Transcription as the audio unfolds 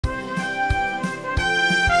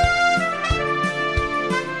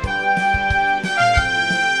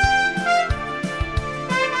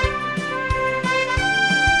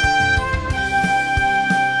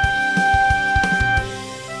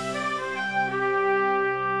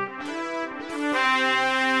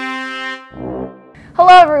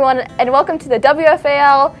Hello everyone, and welcome to the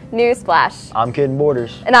WFAL News Flash. I'm Kid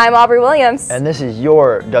Borders. And I'm Aubrey Williams. And this is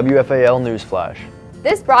your WFAL News Flash.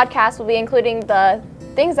 This broadcast will be including the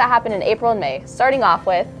things that happened in April and May, starting off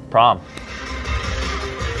with prom.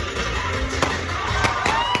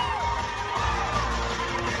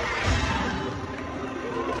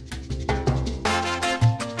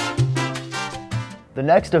 The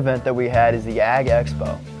next event that we had is the Ag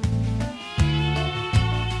Expo.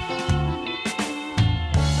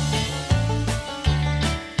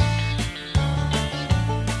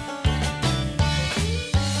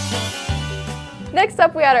 Next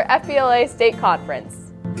up, we had our FBLA State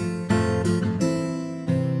Conference.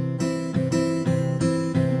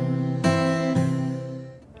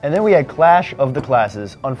 And then we had Clash of the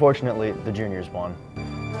Classes. Unfortunately, the juniors won.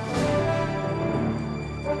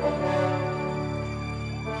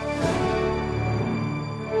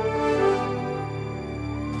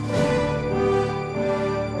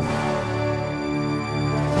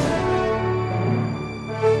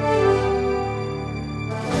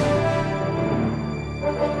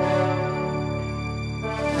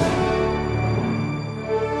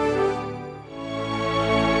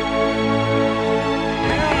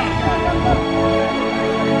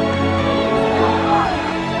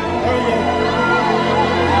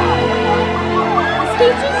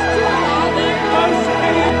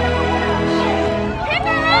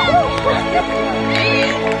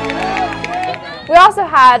 We also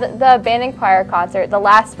had the band and choir concert, the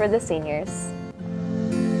last for the seniors.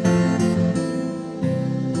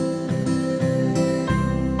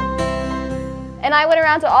 And I went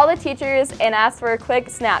around to all the teachers and asked for a quick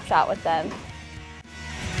snapshot with them.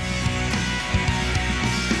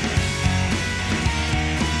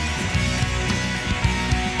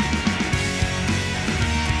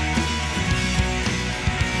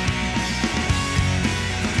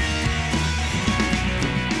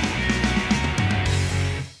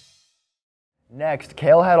 Next,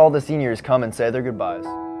 Kale had all the seniors come and say their goodbyes.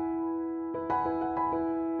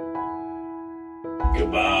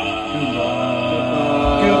 Goodbye.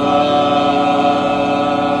 Goodbye.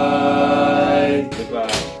 Goodbye.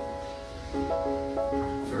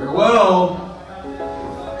 Farewell.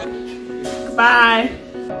 Goodbye.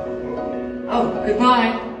 Oh,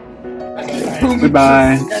 goodbye.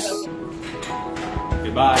 Goodbye.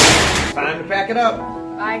 Goodbye. Time to pack it up.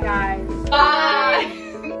 Bye, guys. Bye.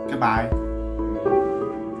 Goodbye.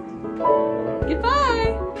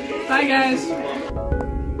 Goodbye. Bye, guys.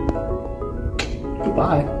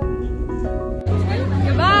 Goodbye.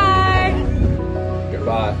 Goodbye. Goodbye.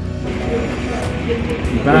 Goodbye.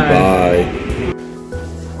 Goodbye.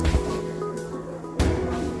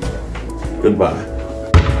 Goodbye. Goodbye.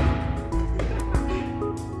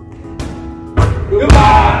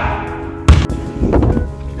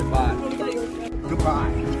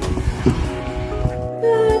 Goodbye.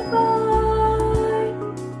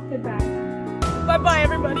 Goodbye. Bye-bye,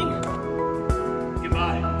 everybody.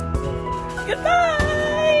 Goodbye. Goodbye.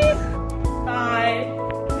 Bye.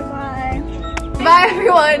 Goodbye. Bye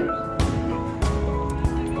everyone!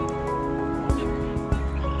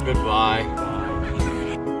 Goodbye.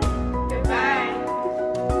 Goodbye.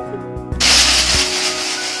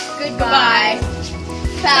 Goodbye.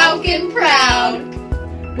 Falcon proud.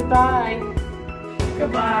 Goodbye.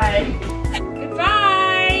 Goodbye.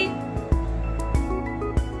 Goodbye.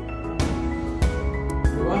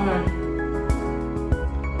 Goodbye.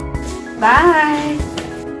 Bye.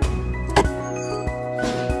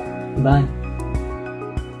 Bye.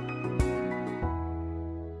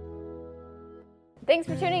 Thanks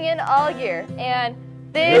for tuning in all year, and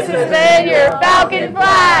this has been your Falcon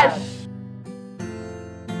Flash!